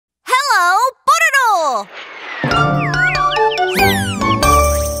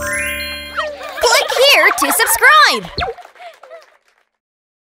to subscribe!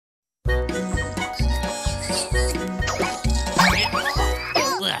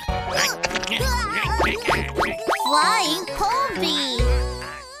 Flying Poby!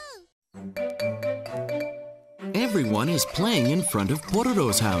 Everyone is playing in front of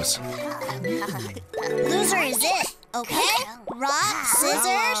Pororo's house. Loser is it, okay? Rock,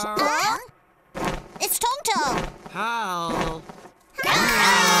 scissors, It's Tongtong! Help!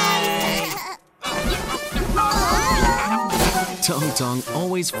 Tongtong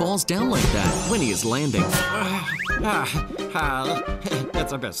always falls down like that when he is landing. Hi.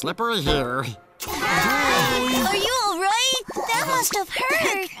 It's a bit slippery here. Are you alright? That must have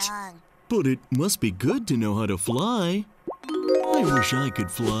hurt! But it must be good to know how to fly. I wish I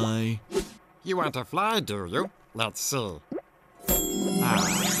could fly. You want to fly, do you? Let's see.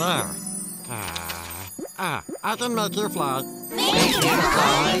 There. I can make you fly. Make you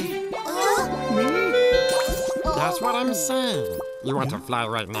fly? That's what I'm saying. You want to fly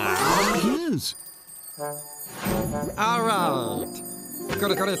right now? Yes. All right.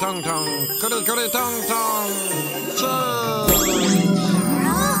 Kurikuri Tongtong, Kurikuri Tongtong. Change.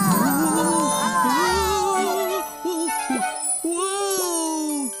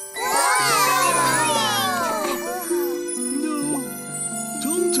 Whoa! No.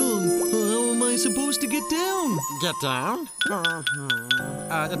 Tongtong, how am I supposed to get down? Get down?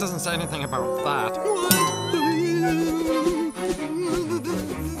 It doesn't say anything about that. What?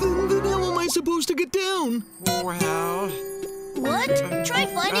 Then how am I supposed to get down? Well... What? Try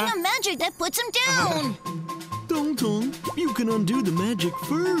finding a magic that puts him down! Tongtong, you can undo the magic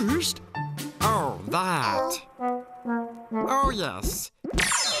first. Oh, that. Oh, yes.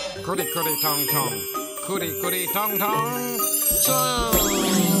 Kurikuri Tongtong. Kurikuri Tongtong.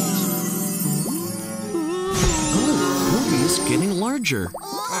 Change. Oh, Poby is getting larger.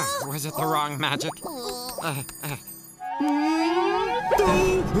 Was it the wrong magic? I'm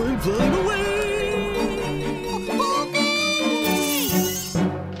flying away!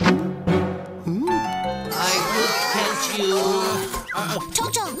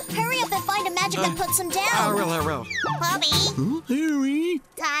 Tongtong, hurry up and find a magic that puts him down! I will. Poby, Harry,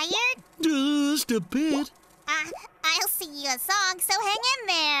 tired? just a bit. I'll sing you a song, so hang in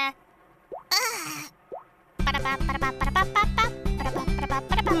there.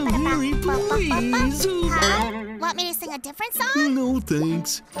 Harry, please. Huh? Want me to sing a different song? No,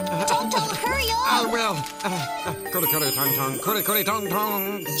 thanks. Tongtong, hurry I up! will. Kurikuri Tongtong. Kurikuri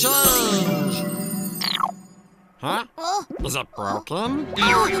Tongtong. Change. Huh? Oh, Is it broken?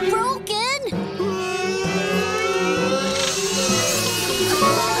 broken?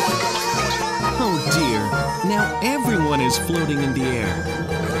 Oh dear, now everyone is floating in the air.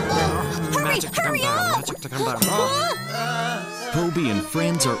 Magic to come hurry down. up! Magic to come down. Poby and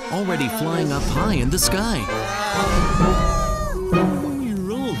friends are already flying up high in the sky.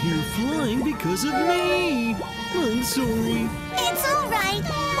 You're all here flying because of me. I'm sorry. It's all right.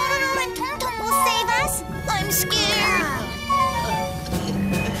 Pororo and Tongtong will save us. I'm scared.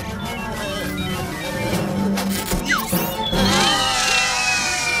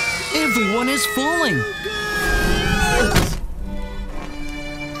 Everyone is falling.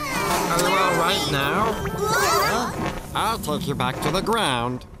 Are you all right now? I'll take you back to the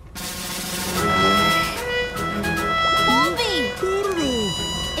ground. Poby, Pororo.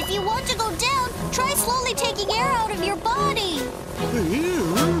 if you want to go down, try slowly taking air out of your body.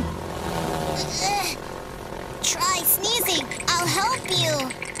 Here. Try sneezing. I'll help you.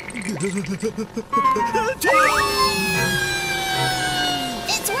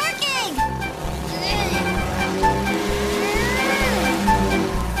 It's working!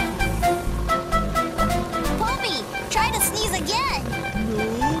 Poby, try to sneeze again.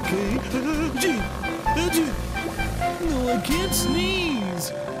 Okay. No, I can't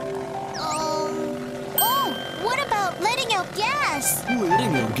sneeze. Oh, what about letting out gas?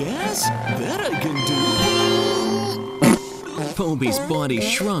 Letting out gas? That I can do. Poby's body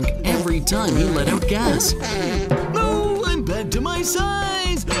shrunk every time he let out gas. No, I'm back to my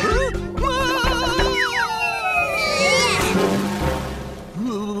size.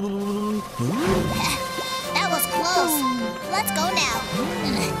 That was close. Let's go now.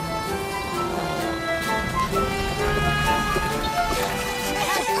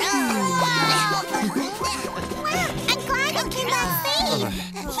 I'm glad you came back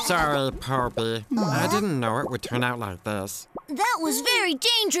safe. Sorry, Poby. I didn't know it would turn out like this. That was very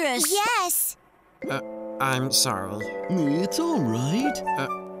dangerous. Yes. I'm sorry. It's all right.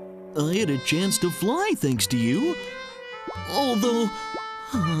 I had a chance to fly thanks to you. Although,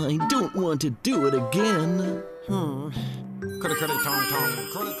 I don't want to do it again. Kurikuri Tongtong.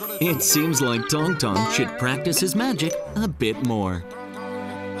 Kurikuri It seems like Tongtong should practice his magic a bit more.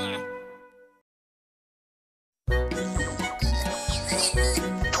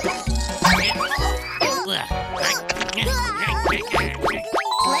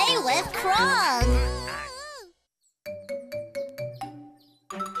 Play with Krong.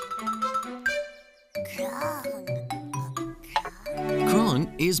 Krong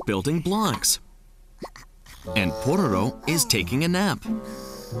is building blocks. And Pororo is taking a nap.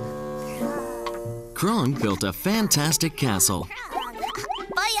 Krong built a fantastic castle.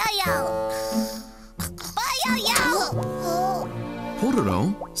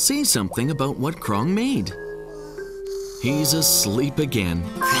 Pororo, say something about what Krong made. He's asleep again.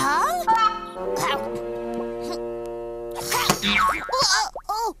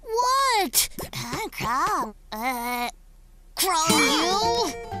 What? Krong,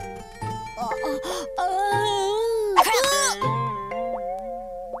 you?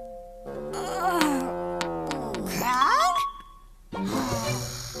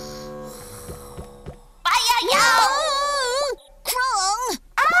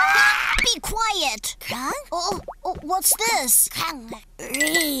 Be quiet. What's this?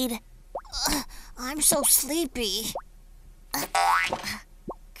 Read. I'm so sleepy.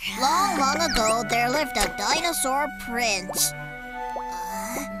 Long, long ago, there lived a dinosaur prince.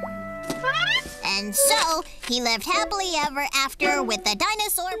 And so, he lived happily ever after with the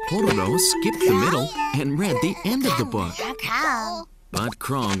dinosaur prince. Pororo skipped the middle and read the end of the book. But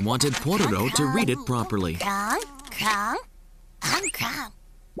Krong wanted Pororo to read it properly.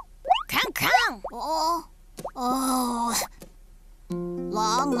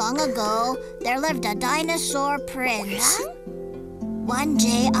 Long, long ago, there lived a dinosaur prince. One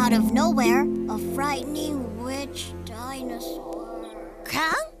day, out of nowhere, a frightening witch dinosaur.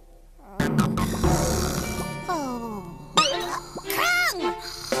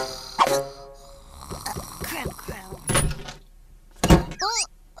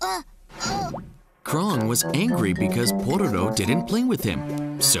 Krong was angry because Pororo didn't play with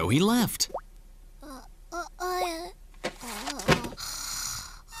him, so he left.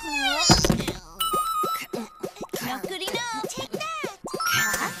 Not good enough. Take that.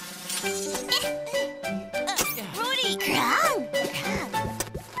 Rudy.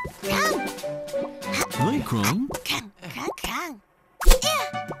 Hi, Krong.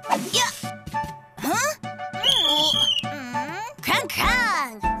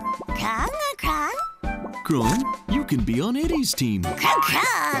 Krong, you can be on Eddie's team.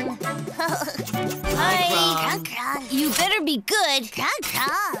 You better be good.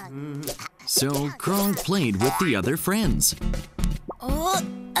 So Krong played with the other friends. Good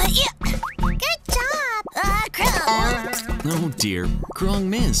job. Krong. Oh dear, Krong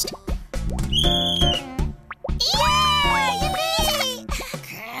missed. Yay!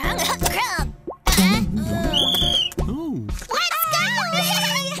 Krong. Oh,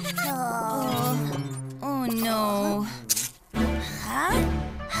 Let's go! Oh no.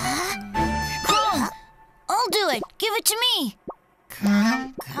 Krong, I'll do it. Give it to me.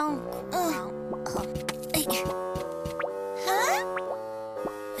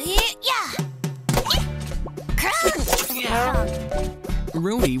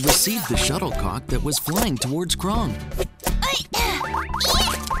 Rody received the shuttlecock that was flying towards Krong.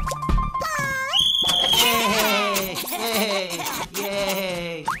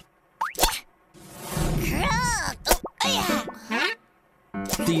 Yay!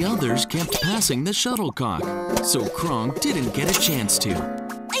 The others kept passing the shuttlecock, so Krong didn't get a chance to.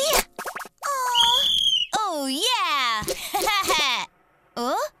 Oh, yeah!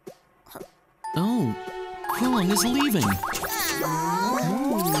 Oh, Krong is leaving.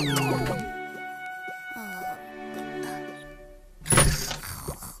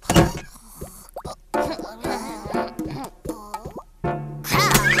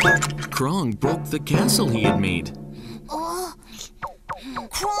 Krong broke the castle he had made.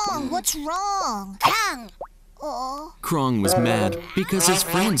 Krong, what's wrong? Krong was mad because his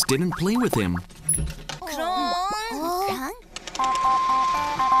friends didn't play with him. Krong?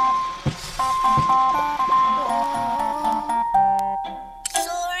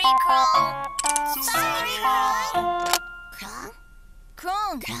 Sorry, Krong. Sorry, Krong.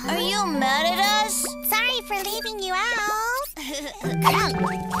 Krong, are you mad at us? Sorry for leaving you out.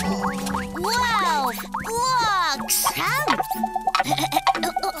 Wow, blocks!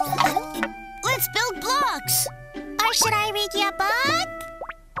 Let's build blocks. Or should I read you a book?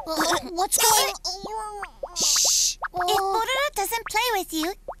 What's going on? Shh! If Pororo doesn't play with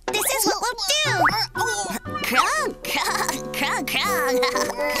you, this is what we'll do. Krong, Krong, Krong, Krong.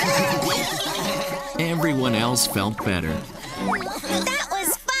 Everyone else felt better. That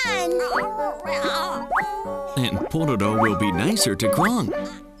was fun! And Pororo will be nicer to Krong,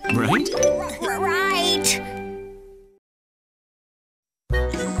 right? Right!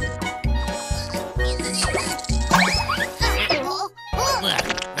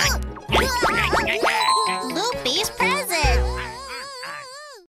 Loopy's present!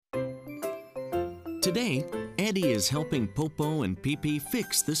 Today, Eddie is helping Popo and Pee-Pee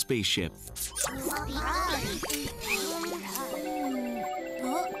fix the spaceship.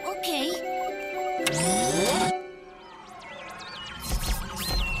 Okay.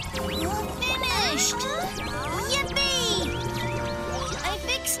 Finished! Yippee! I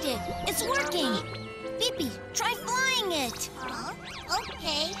fixed it. It's working. Pee-Pee, try flying it.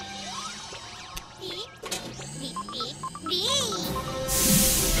 Okay. Beep, beep, beep, beep.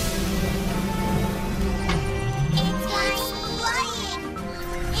 It's flying!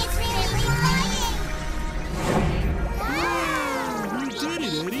 It's really flying! Wow! You did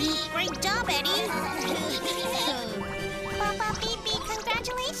it, Eddie! Great job, Eddie! Papa, Pee-Pee,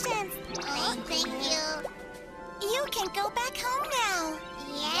 congratulations! Thank you. You can go back home now.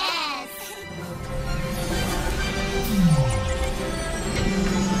 Yes!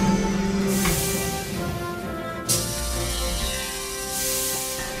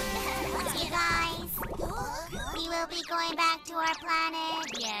 You guys, we will be going back to our planet.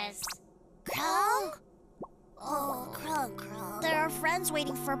 Yes. Krong? Oh, Krong. There are friends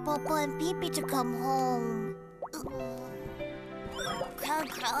waiting for Popo and Pee-Pee to come home.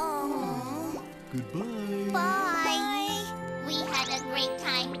 Krong. Goodbye. Bye. We had a great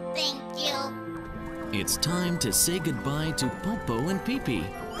time. Thank you. It's time to say goodbye to Popo and Pee-Pee.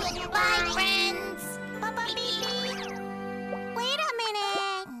 Goodbye, friends. Papa, Pee-Pee. Wait a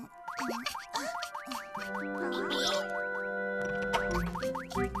minute.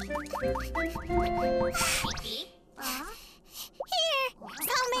 Pee-Pee? Here,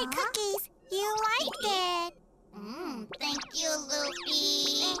 homemade cookies. You liked it. Thank you, Loopy.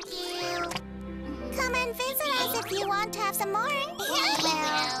 Thank you. Come and visit us if you want to have some more.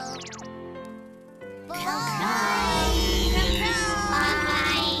 Well. Bye.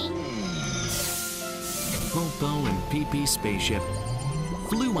 Bye. Popo and Pee-Pee's spaceship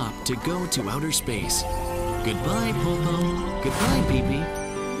flew up to go to outer space. Goodbye, Popo. Goodbye, Pee-Pee.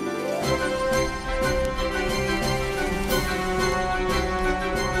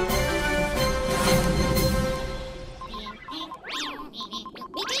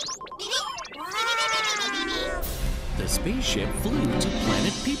 The spaceship flew to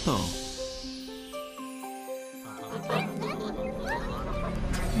Planet Peepo.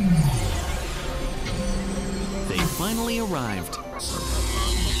 They finally arrived.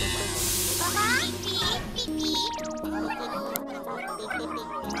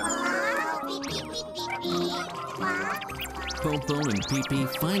 Popo and Pee-Pee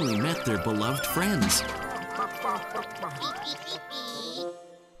finally met their beloved friends.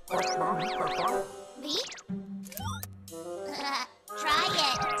 Try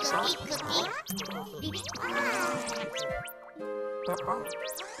it, cookie.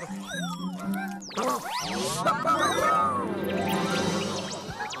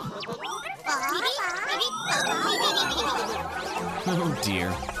 Oh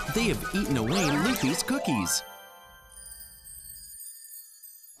dear, they have eaten away Loopy's cookies.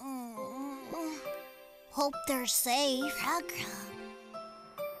 Hope they're safe.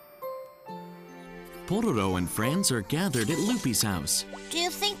 Pororo and friends are gathered at Loopy's house. Do you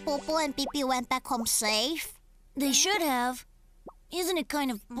think Popo and Pee-Pee went back home safe? They should have. Isn't it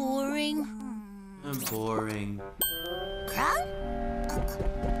kind of boring? Boring. Krong?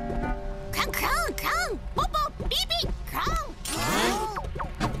 Krong! Popo, Pee-Pee, Krong! Krong!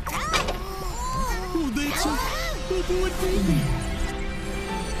 Oh, that's Popo and Pee-Pee.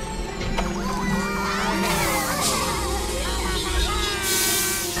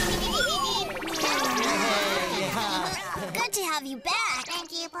 Good to have you back.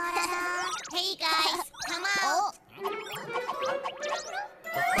 Thank you, Pororo. Hey, guys, come out.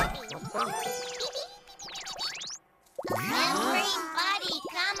 Everybody,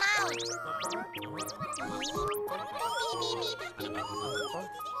 come out.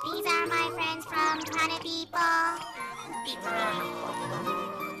 These are my friends from Planet People.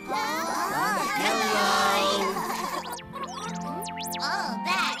 Hello. Oh,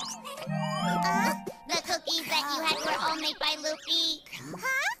 that. The cookies that you had were all made by Loopy.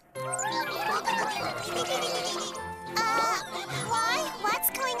 Huh? Why? What's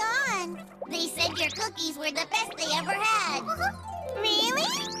going on? They said your cookies were the best they ever had. Really?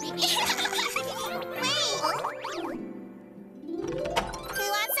 Wait. Who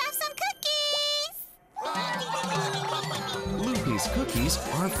wants to have some cookies? Poby's cookies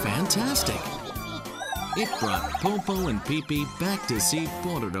are fantastic. It brought Popo and Pee-Pee back to see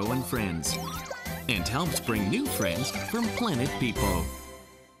Pororo and friends, and helps bring new friends from Planet Peepo.